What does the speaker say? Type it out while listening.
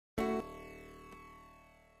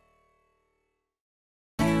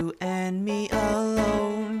You and me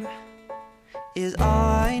alone is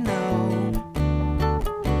all I know.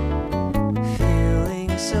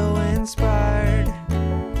 Feeling so inspired,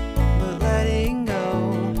 but letting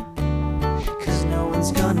go. 'Cause no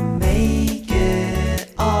one's gonna make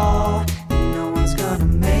it all. No one's gonna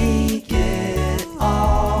make it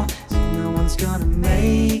all. No one's gonna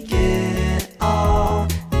make it all.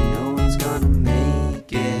 No one's gonna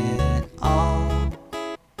make it all.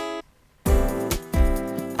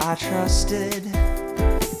 I trusted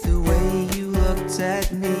the way you looked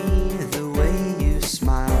at me, the way you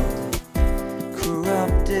smiled.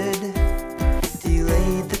 Corrupted,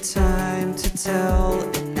 delayed the time to tell,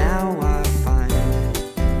 and now I find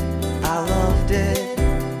I loved it.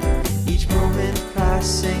 Each moment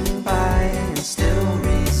passing by and still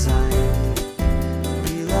resigned.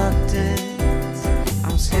 Reluctant,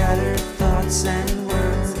 I'm scattered thoughts and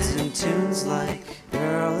words and tunes like,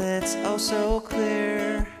 girl, it's oh so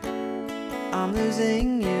clear I'm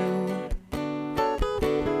losing you.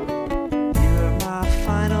 You're my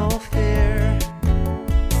final fear.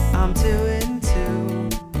 I'm 2-2.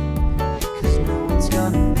 'Cause no one's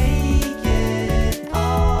gonna make it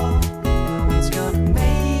all. No one's gonna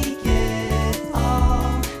make it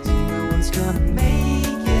all. No one's gonna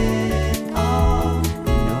make it all.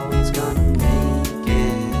 No one's gonna make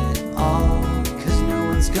it all. 'Cause no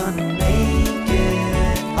one's gonna make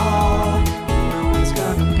it all. No one's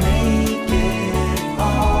gonna make it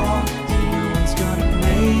all. No one's gonna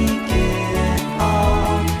make it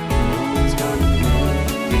all. No one's gonna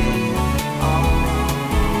make it all.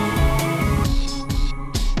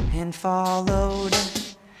 And followed,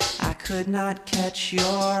 I could not catch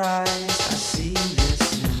your eyes. I see this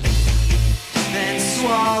now. Then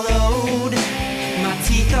swallowed, my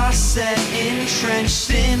teeth are set, entrenched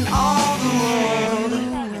in all the world.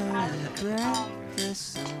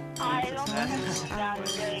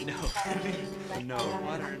 No.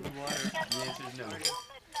 Water. The answer is no.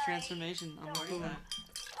 Transformation on the food.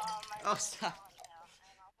 Oh, stop.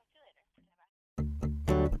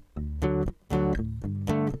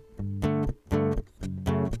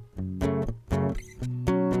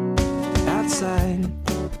 Outside,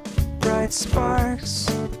 bright sparks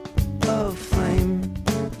of flame,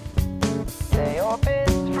 they orbit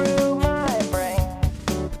through my brain.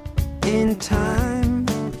 In time,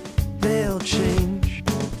 they'll change.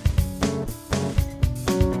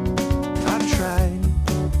 I've tried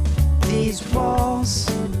these walls,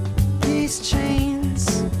 these chains,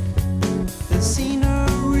 the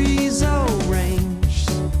scenery's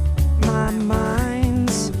arranged. My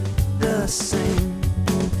mind's the same.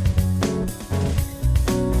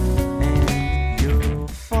 And you'll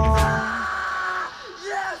fall,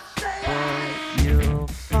 but you'll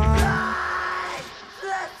find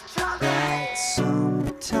that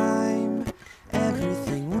sometime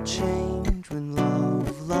everything will change when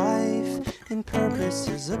love, life, and purpose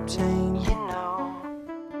is obtained. You know,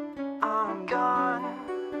 I'm gone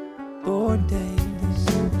for days,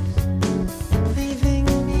 leaving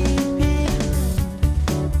me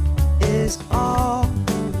behind is all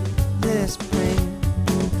this pain.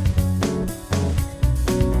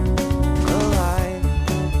 Alive,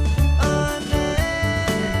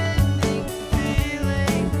 unending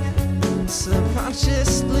feeling,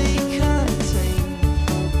 subconsciously contained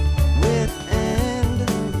with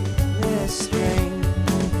endless strain.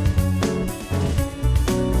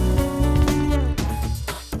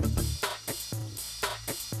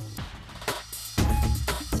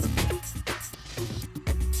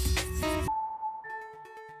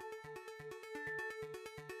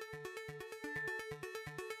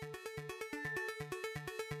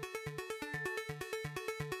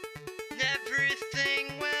 Everything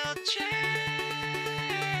will change.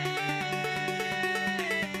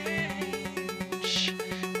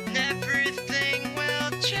 Everything will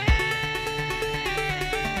change.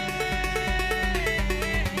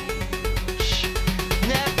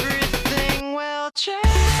 Everything will change.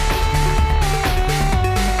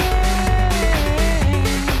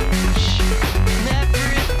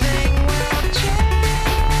 Everything will change.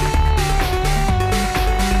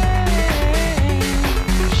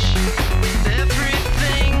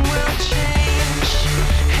 Everything will change.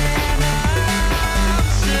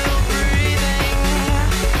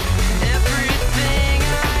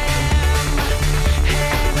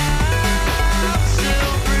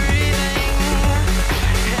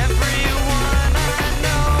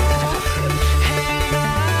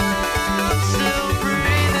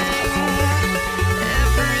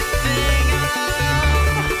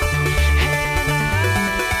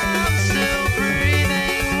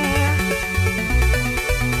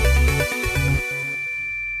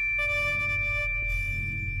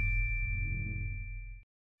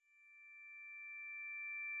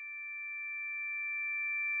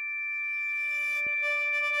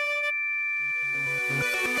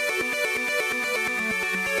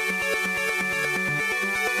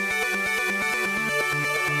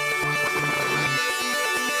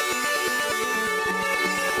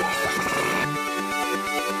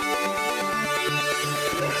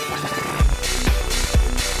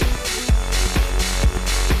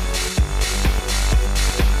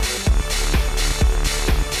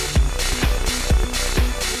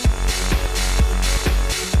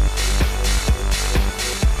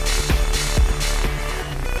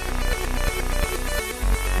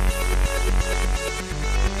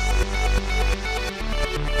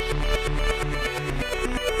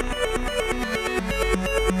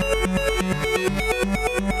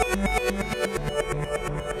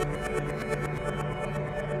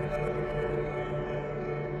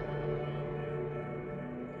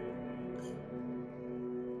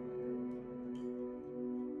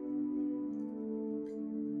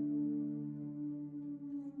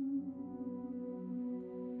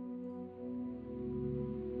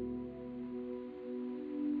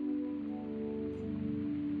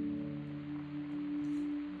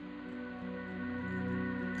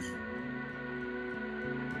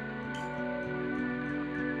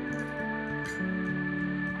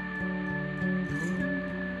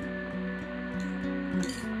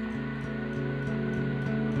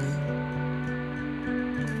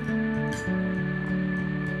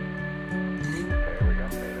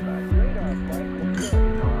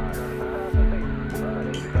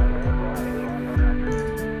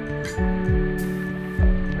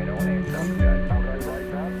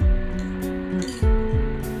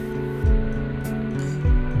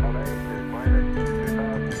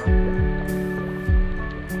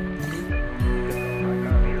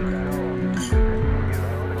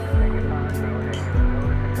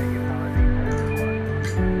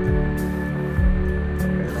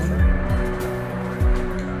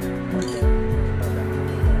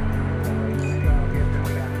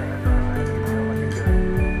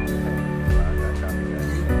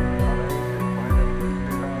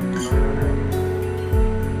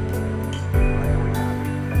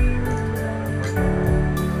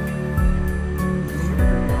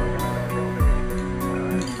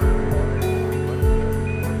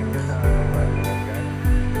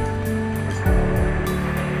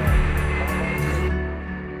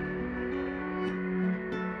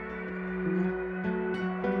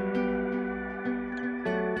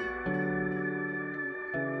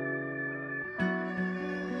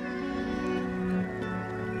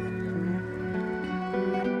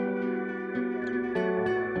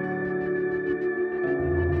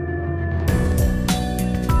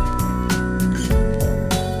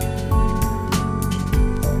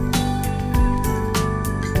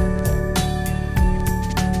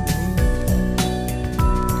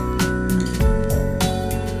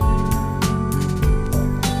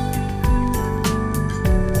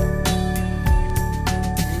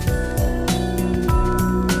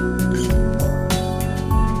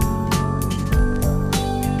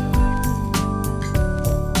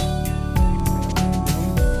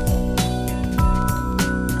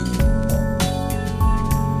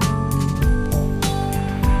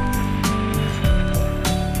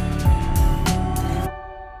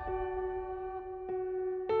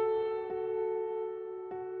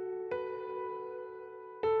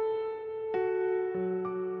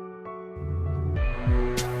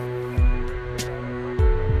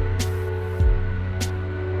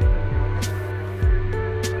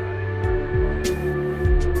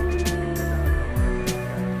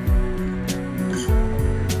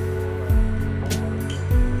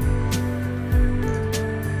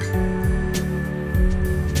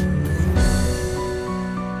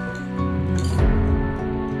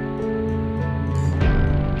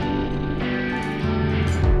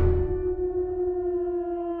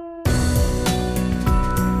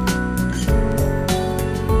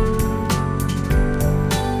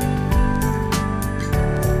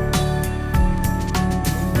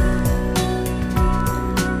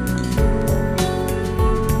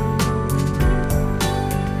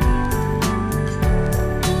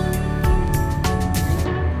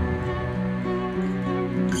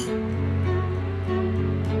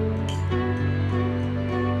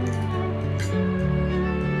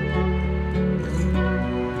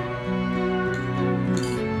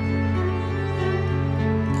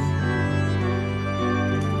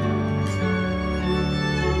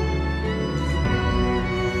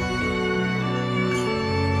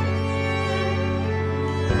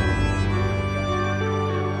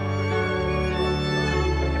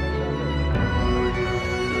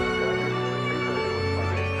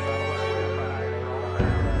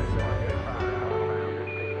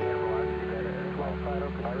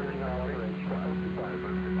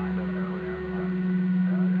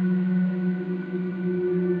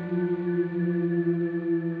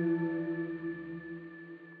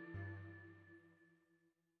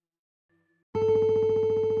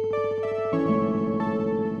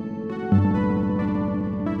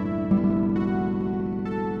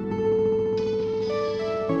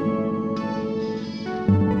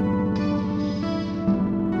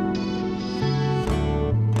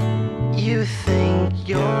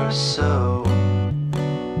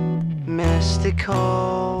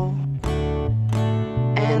 mystical.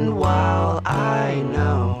 And while I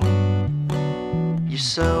know you're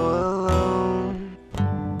so alone,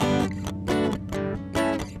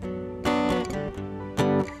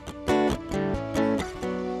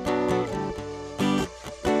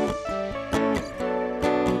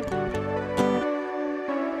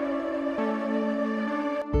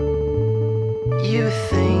 you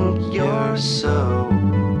think you're so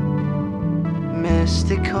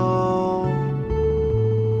mystical.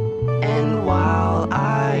 And while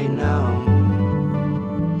I know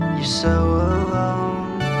you're so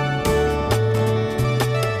alone,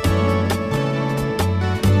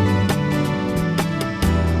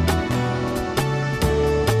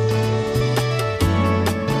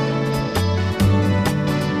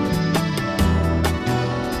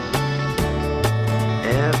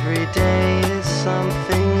 every day is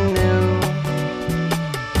something new.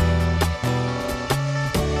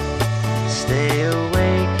 Stay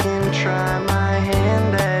awake and try my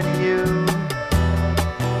hand at you,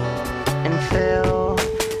 and fail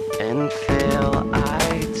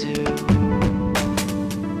I do,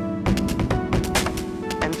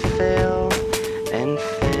 and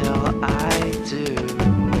fail I do.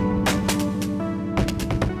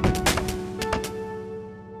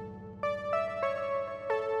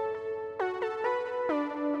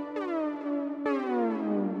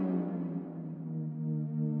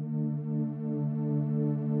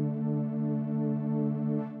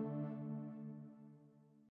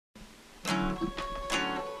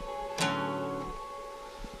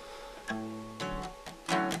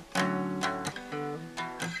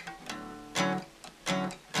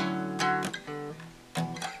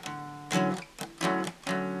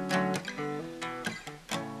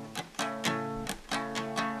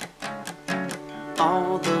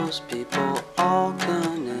 All those people, all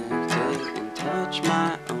connected, in touch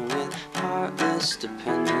my own with heartless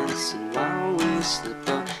dependence. And while we slip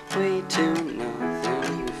away to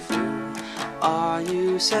nothing, you feel, are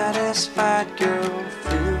you satisfied, girl?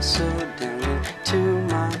 Feel so down into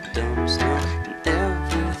my dumps now, and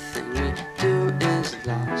everything we do is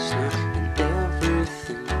lost now, and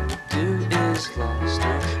everything we do is lost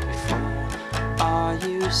now. Before, are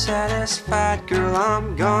you satisfied, girl?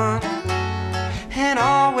 I'm gone. And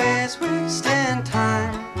always wasting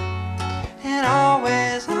time, and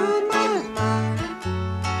always on my mind,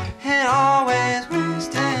 and always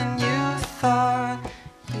wasting. You thought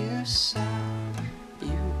you saw,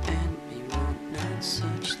 you and me were not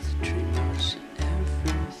such the dreamers, and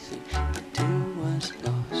everything we do was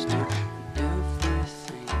lost now, and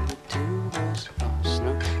everything we do was lost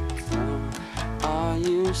now. Before, are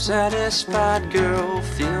you satisfied, girl?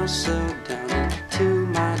 Feel so down into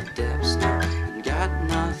my depths now. Got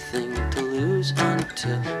nothing to lose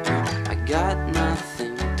until now. I got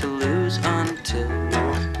nothing to lose until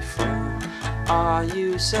now. Before, are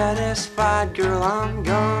you satisfied, girl? I'm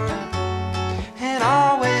gone. And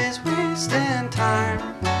always wasting time,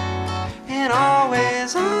 and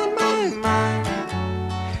always on my mind,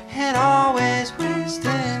 and always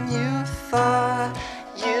wasting. You thought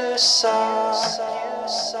you saw,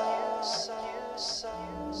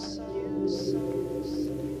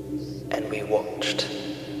 and we watched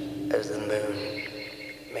as the moon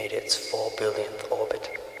made its 4 billionth orbit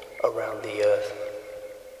around the Earth.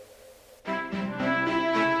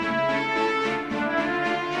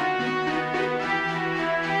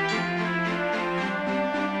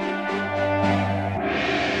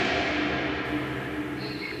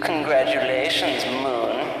 Congratulations,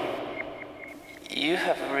 Moon. You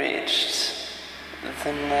have reached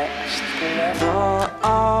the next level.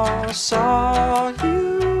 I saw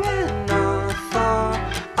you and I thought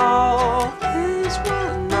all is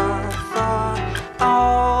well. I thought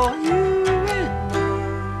all you and I,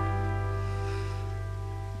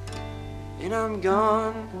 and I'm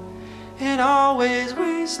gone, and always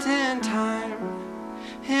wasting time,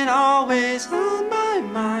 and always on my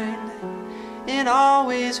mind, and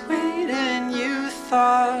always waiting. You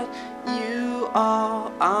thought you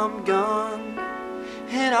all, I'm gone,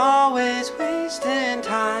 and always wasting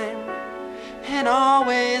time, and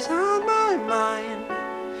always on my mind,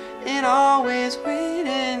 and always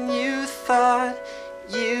waiting. You thought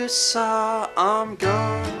you saw, I'm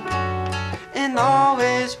gone, and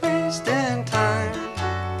always wasting time,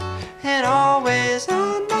 and always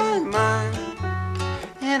on my mind,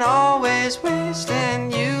 and always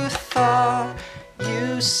wasting. You thought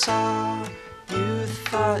you saw, you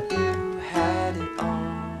thought you had it all.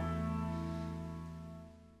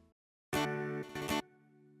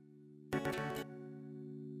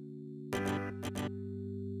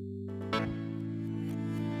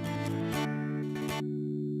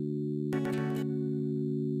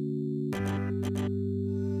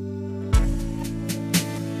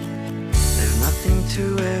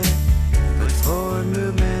 to it with forward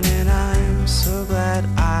movement, and I'm so glad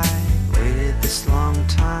I waited this long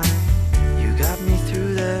time. You got me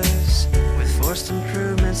through this with forced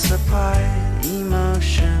improvements applied.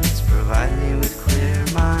 Emotions provide me with clear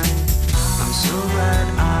mind. I'm so glad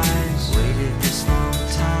I waited this long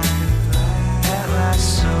time. At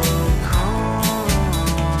last so calm,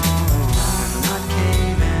 not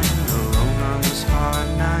caving alone on those hard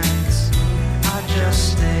nights. I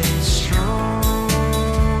just stay strong.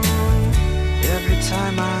 Every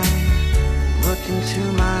time I look into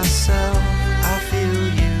myself, I feel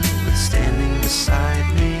you standing beside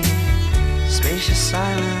me. Spacious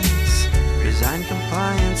silence, resigned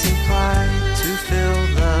compliance implied to fill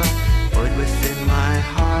the void within my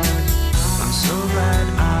heart. I'm so glad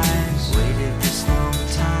I waited this long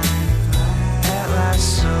time. At last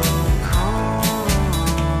so calm,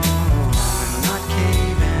 not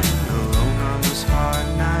caving alone on those hard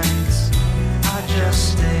nights. I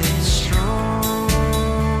just stay strong.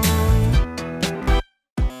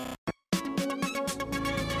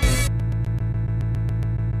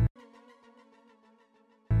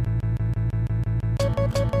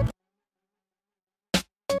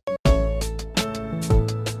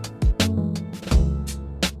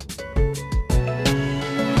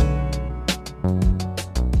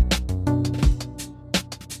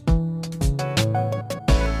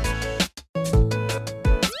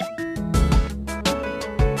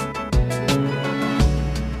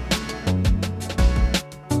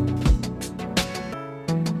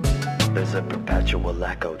 There's a perpetual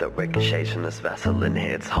echo that ricochets from this vessel and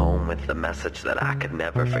hits home with the message that I could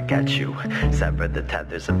never forget you. Sever the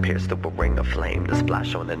tethers and pierce through a ring of flame to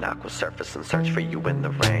splash on an aqua surface and search for you in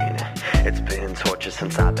the rain. It's been torture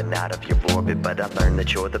since I've been out of your orbit, but I learned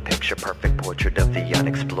that you're the picture-perfect portrait of the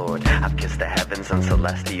unexplored. I've kissed the heavens and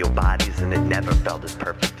celestial bodies, and it never felt as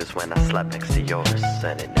perfect as when I slept next to yours.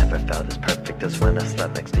 And it never felt as perfect as when I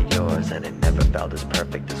slept next to yours. And it never felt as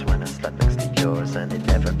perfect as when I slept next to yours. And it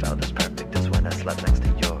never felt as perfect as when I slept next to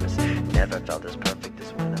yours. Never felt as perfect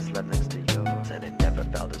as when I slept next to yours. And it never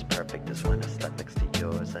felt as perfect.